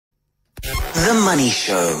The Money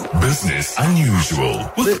Show. Business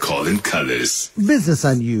Unusual with Colin Cullis. Business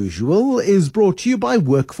Unusual is brought to you by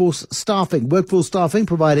Workforce Staffing. Workforce Staffing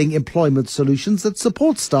providing employment solutions that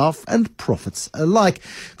support staff and profits alike.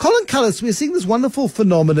 Colin Cullis, we're seeing this wonderful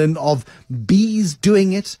phenomenon of bees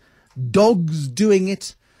doing it, dogs doing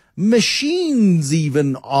it, machines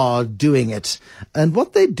even are doing it. And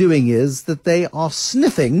what they're doing is that they are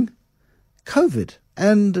sniffing COVID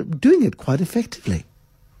and doing it quite effectively.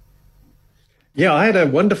 Yeah, I had a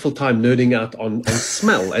wonderful time nerding out on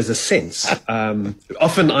smell as a sense.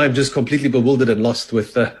 Often I'm just completely bewildered and lost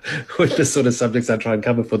with the sort of subjects I try and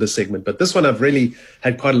cover for this segment. But this one I've really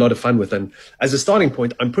had quite a lot of fun with. And as a starting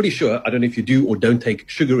point, I'm pretty sure, I don't know if you do or don't take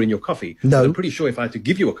sugar in your coffee. No. I'm pretty sure if I had to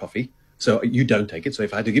give you a coffee, so you don't take it. So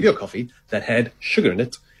if I had to give you a coffee that had sugar in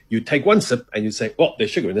it, you'd take one sip and you'd say, oh, there's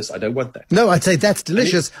sugar in this. I don't want that. No, I'd say that's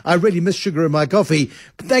delicious. I really miss sugar in my coffee.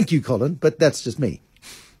 Thank you, Colin, but that's just me.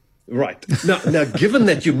 Right. Now, given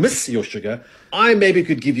that you miss your sugar, I maybe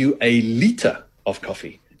could give you a liter of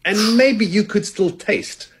coffee and maybe you could still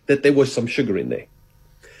taste that there was some sugar in there.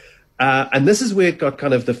 And this is where it got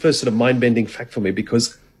kind of the first sort of mind-bending fact for me,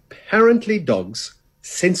 because apparently dogs'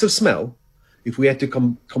 sense of smell, if we had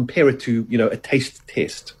to compare it to, a taste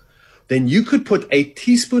test, then you could put a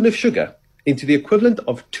teaspoon of sugar into the equivalent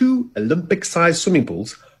of 2 Olympic-sized swimming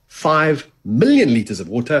pools, 5 million liters of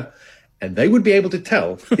water, and they would be able to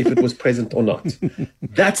tell if it was present or not.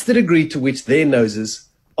 That's the degree to which their noses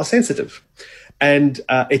are sensitive. And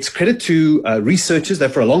it's credit to researchers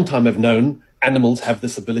that for a long time have known animals have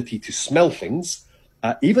this ability to smell things,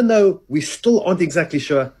 even though we still aren't exactly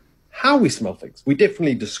sure how we smell things. We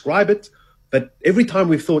definitely describe it, but every time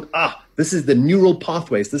we've thought, this is the neural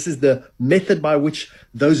pathways, this is the method by which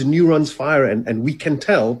those neurons fire, and we can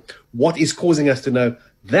tell what is causing us to know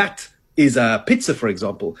that is a pizza, for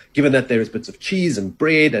example, given that there is bits of cheese and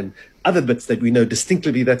bread and other bits that we know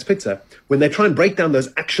distinctively that's pizza. When they try and break down those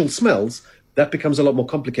actual smells, that becomes a lot more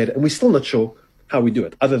complicated, and we're still not sure how we do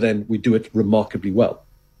it, other than we do it remarkably well.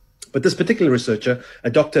 But this particular researcher,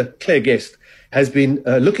 Dr. Claire Guest, has been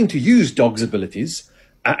looking to use dogs' abilities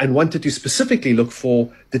and wanted to specifically look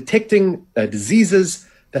for detecting diseases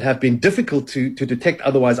that have been difficult to detect.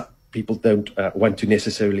 Otherwise, people don't want to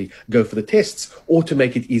necessarily go for the tests, or to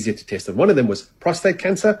make it easier to test. And one of them was prostate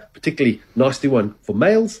cancer, particularly nasty one for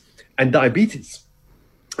males, and diabetes.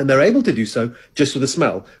 And they're able to do so just with a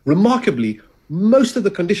smell. Remarkably, most of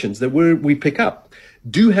the conditions that we pick up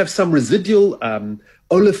do have some residual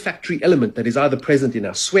olfactory element that is either present in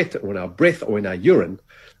our sweat or in our breath or in our urine.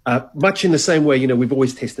 Much in the same way, we've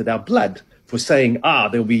always tested our blood for saying,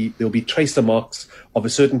 there'll be tracer marks of a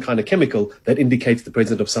certain kind of chemical that indicates the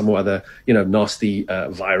presence of some other, nasty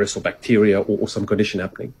virus or bacteria or some condition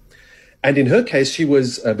happening. And in her case, she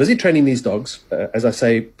was busy training these dogs, as I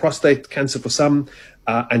say, prostate cancer for some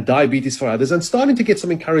and diabetes for others, and starting to get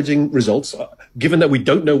some encouraging results, given that we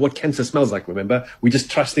don't know what cancer smells like, remember? We're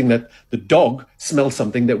just trusting that the dog smells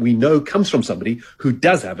something that we know comes from somebody who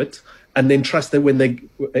does have it, and then trust that when they're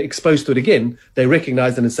exposed to it again, they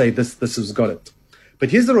recognize it and say, this has got it.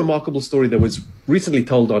 But here's the remarkable story that was recently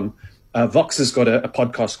told on Vox has got a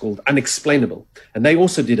podcast called Unexplainable. And they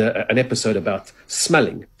also did an episode about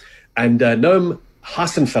smelling. And Noam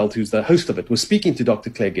Hassenfeld, who's the host of it, was speaking to Dr.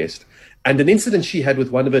 Claire Guest and an incident she had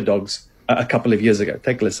with one of her dogs a couple of years ago.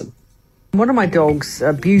 Take a listen. One of my dogs,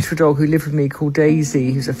 a beautiful dog who lived with me called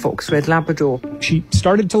Daisy, who's a fox red Labrador. She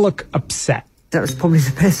started to look upset. That was probably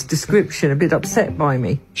the best description, a bit upset by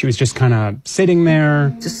me. She was just kind of sitting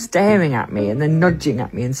there, just staring at me and then nudging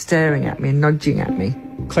at me and staring at me and nudging at me.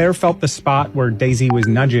 Claire felt the spot where Daisy was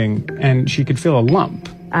nudging and she could feel a lump.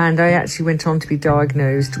 And I actually went on to be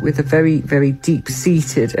diagnosed with a very, very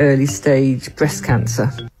deep-seated early-stage breast cancer.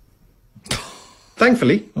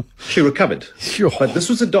 Thankfully, she recovered. Sure. But this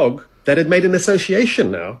was a dog that had made an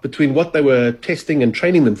association now between what they were testing and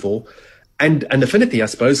training them for and an affinity, I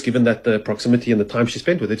suppose, given that the proximity and the time she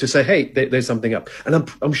spent with it, to say, hey, there's something up. And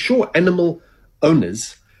I'm sure animal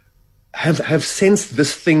owners have sensed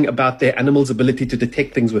this thing about their animal's ability to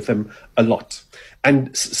detect things with them a lot.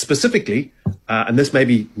 And specifically, and this may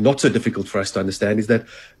be not so difficult for us to understand, is that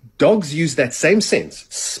dogs use that same sense,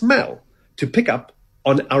 smell, to pick up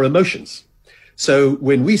on our emotions. So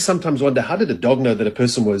when we sometimes wonder, how did a dog know that a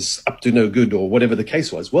person was up to no good or whatever the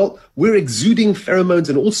case was? Well, we're exuding pheromones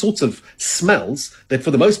and all sorts of smells that for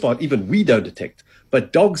the most part, even we don't detect.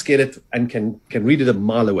 But dogs get it and can read it a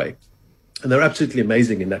mile away. And they're absolutely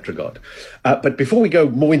amazing in that regard. But before we go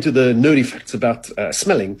more into the nerdy facts about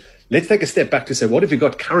smelling, let's take a step back to say, what have we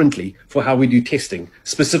got currently for how we do testing,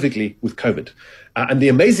 specifically with COVID? And the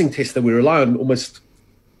amazing test that we rely on almost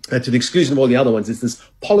to the exclusion of all the other ones, is this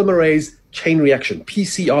polymerase chain reaction,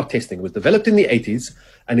 PCR testing. It was developed in the 80s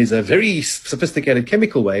and is a very sophisticated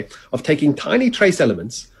chemical way of taking tiny trace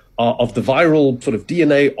elements of the viral sort of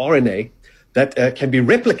DNA, RNA, that can be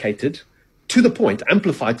replicated to the point,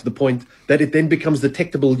 amplified to the point that it then becomes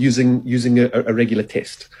detectable using a regular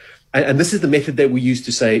test. And this is the method that we use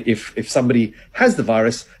to say if somebody has the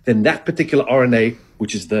virus, then that particular RNA,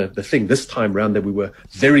 which is the thing this time around that we were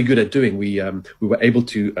very good at doing, we were able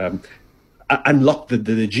to unlock the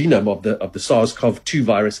genome of the SARS-CoV-2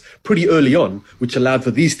 virus pretty early on, which allowed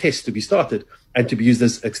for these tests to be started and to be used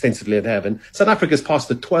as extensively as they have. And South Africa's passed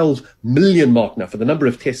the 12 million mark now for the number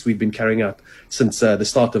of tests we've been carrying out since the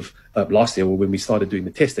start of last year, or when we started doing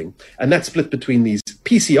the testing. And that's split between these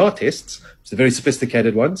PCR tests, the very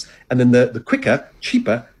sophisticated ones, and then the quicker,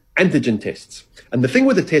 cheaper antigen tests. And the thing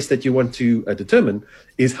with the test that you want to determine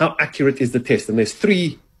is how accurate is the test. And there's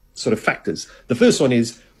three sort of factors. The first one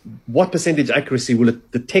is what percentage accuracy will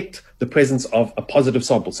it detect the presence of a positive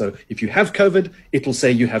sample? So if you have COVID, it will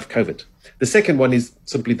say you have COVID. The second one is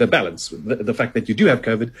simply the balance, the fact that you do have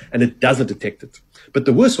COVID and it doesn't detect it. But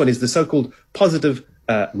the worst one is the so-called positive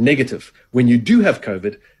negative. When you do have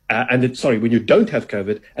COVID, when you don't have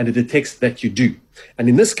COVID and it detects that you do. And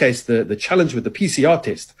in this case, the challenge with the PCR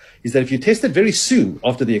test is that if you test it very soon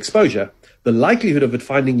after the exposure, the likelihood of it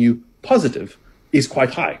finding you positive is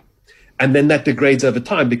quite high. And then that degrades over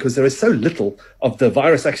time because there is so little of the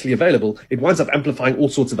virus actually available. It winds up amplifying all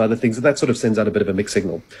sorts of other things, and that sort of sends out a bit of a mixed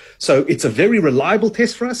signal. So it's a very reliable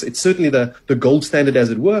test for us. It's certainly the gold standard,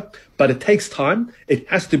 as it were, but it takes time. It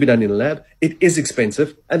has to be done in a lab. It is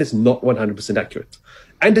expensive, and it's not 100% accurate.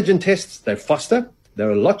 Antigen tests, they're faster.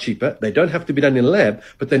 They're a lot cheaper. They don't have to be done in a lab,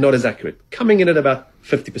 but they're not as accurate, coming in at about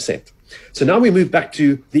 50%. So now we move back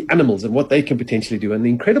to the animals and what they can potentially do. And the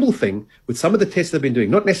incredible thing with some of the tests they've been doing,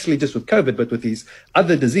 not necessarily just with COVID, but with these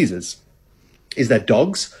other diseases, is that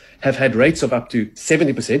dogs have had rates of up to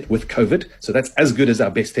 70% with COVID. So that's as good as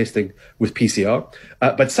our best testing with PCR.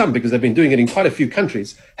 But some, because they've been doing it in quite a few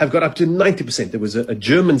countries, have got up to 90%. There was a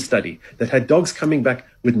German study that had dogs coming back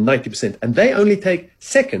with 90%. And they only take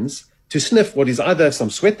seconds to sniff what is either some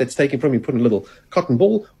sweat that's taken from you, put in a little cotton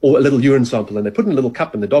ball, or a little urine sample, and they put in a little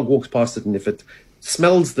cup and the dog walks past it, and if it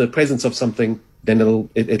smells the presence of something, then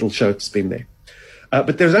it'll show it's been there.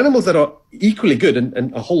 But there's animals that are equally good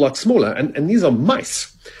and a whole lot smaller, and these are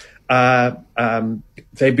mice.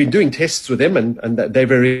 They've been doing tests with them, and they're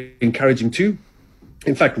very encouraging too.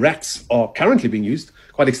 In fact, rats are currently being used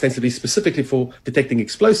quite extensively, specifically for detecting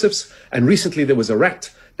explosives, and recently there was a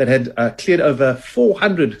rat that had cleared over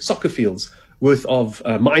 400 soccer fields worth of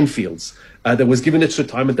minefields that was given its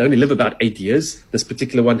retirement. They only live about 8 years. This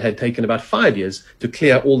particular one had taken about 5 years to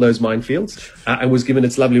clear all those minefields and was given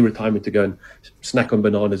its lovely retirement to go and snack on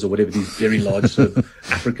bananas or whatever these very large sort of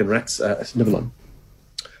African rats nibble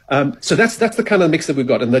on. So that's the kind of mix that we've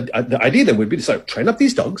got. And the idea then would be to train up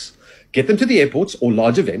these dogs, get them to the airports or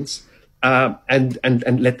large events, and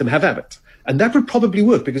let them have it. And that would probably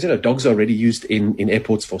work because, dogs are already used in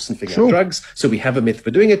airports for sniffing out drugs. So we have a method for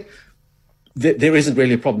doing it. There isn't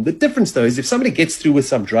really a problem. The difference, though, is if somebody gets through with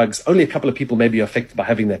some drugs, only a couple of people may be affected by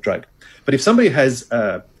having that drug. But if somebody has,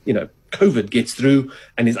 COVID gets through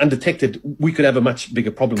and is undetected, we could have a much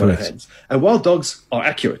bigger problem on our hands. And while dogs are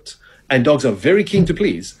accurate and dogs are very keen to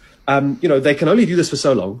please, they can only do this for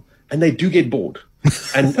so long and they do get bored.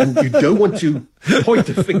 And you don't want to point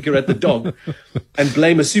the finger at the dog and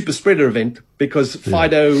blame a super spreader event because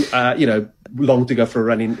Fido, longed to go for a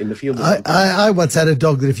run in the field. I once had a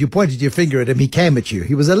dog that if you pointed your finger at him, he came at you.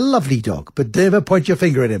 He was a lovely dog, but never point your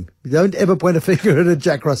finger at him. Don't ever point a finger at a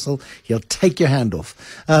Jack Russell. He'll take your hand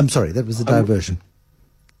off. Sorry, that was a diversion.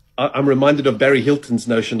 I'm reminded of Barry Hilton's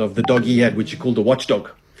notion of the dog he had, which he called a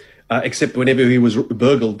watchdog. Except whenever he was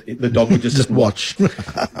burgled, the dog would just watch.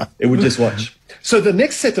 It would just watch. So the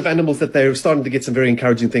next set of animals that they're starting to get some very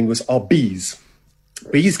encouraging things are bees.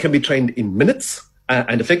 Bees can be trained in minutes.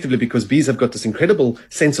 And effectively, because bees have got this incredible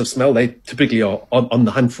sense of smell, they typically are on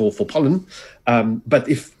the hunt for pollen. But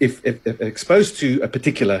if exposed to a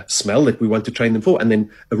particular smell that we want to train them for, and then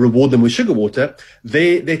reward them with sugar water,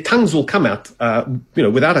 their tongues will come out,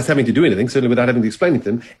 without us having to do anything, certainly without having to explain it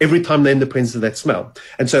to them, every time they're in the presence of that smell.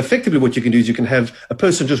 And so effectively what you can do is you can have a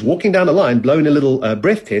person just walking down a line, blowing a little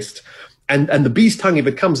breath test, and the bee's tongue, if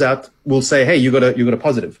it comes out, will say, hey, you got a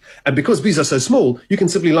positive. And because bees are so small, you can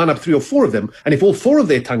simply line up 3 or 4 of them. And if all 4 of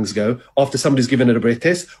their tongues go after somebody's given it a breath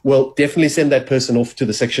test, well, definitely send that person off to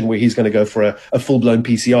the section where he's going to go for a full-blown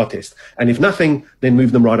PCR test. And if nothing, then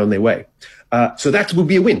move them right on their way. So that would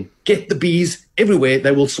be a win. Get the bees everywhere.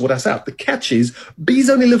 They will sort us out. The catch is bees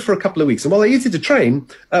only live for a couple of weeks. And while they're easy to train,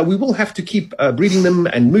 we will have to keep breeding them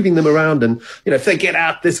and moving them around. And, if they get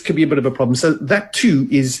out, this could be a bit of a problem. So that too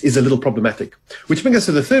is a little problematic. Which brings us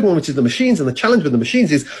to the third one, which is the machines. And the challenge with the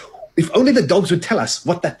machines is, if only the dogs would tell us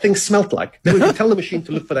what that thing smelled like, then we could tell the machine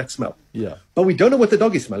to look for that smell. Yeah. But we don't know what the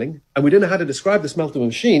dog is smelling, and we don't know how to describe the smell to a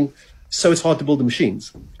machine. So it's hard to build the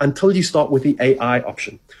machines until you start with the AI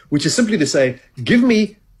option, which is simply to say, give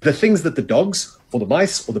me the things that the dogs or the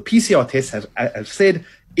mice or the PCR tests have said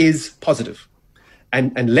is positive.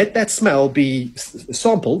 And let that smell be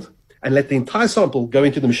sampled and let the entire sample go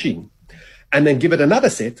into the machine. And then give it another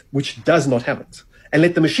set which does not have it. And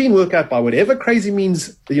let the machine work out by whatever crazy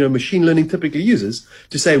means, machine learning typically uses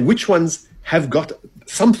to say which ones have got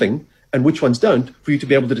something and which ones don't, for you to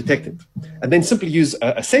be able to detect it. And then simply use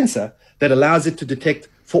a sensor that allows it to detect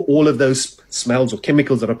for all of those smells or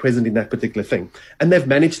chemicals that are present in that particular thing. And they've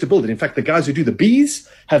managed to build it. In fact, the guys who do the bees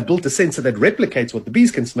have built a sensor that replicates what the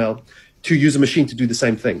bees can smell to use a machine to do the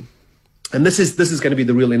same thing. And this is going to be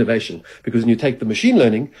the real innovation, because when you take the machine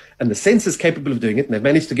learning and the sensors capable of doing it, and they've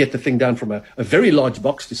managed to get the thing down from a very large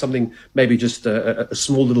box to something maybe just a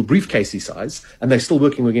small little briefcasey size, and they're still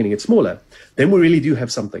working on getting it smaller, then we really do have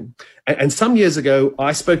something. And some years ago,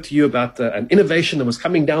 I spoke to you about an innovation that was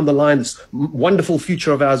coming down the line, this wonderful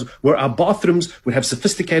future of ours, where our bathrooms would have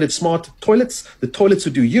sophisticated smart toilets. The toilets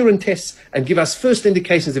would do urine tests and give us first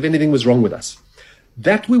indications if anything was wrong with us.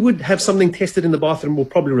 That we would have something tested in the bathroom will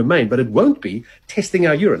probably remain, but it won't be testing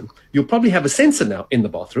our urine. You'll probably have a sensor now in the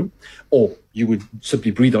bathroom, or you would simply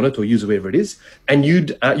breathe on it or use whatever it is, and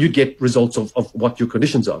you'd get results of what your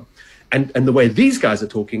conditions are. And the way these guys are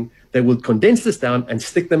talking, they will condense this down and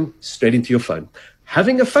stick them straight into your phone.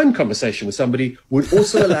 Having a phone conversation with somebody would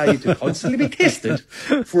also allow you to constantly be tested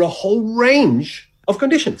for a whole range of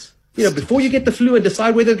conditions. Before you get the flu and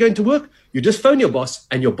decide whether it's going to work, you just phone your boss,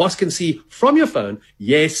 and your boss can see from your phone,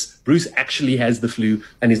 yes, Bruce actually has the flu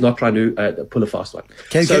and he's not trying to pull a fast one.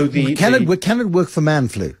 Can it work for man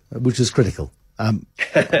flu, which is critical?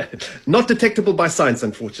 Not detectable by science,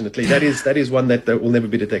 unfortunately. That is one that will never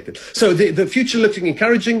be detected. So the future looking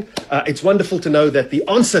encouraging. It's wonderful to know that the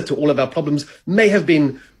answer to all of our problems may have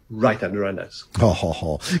been right under our nose.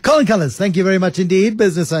 Colin Cullis, thank you very much indeed.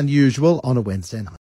 Business Unusual on a Wednesday night.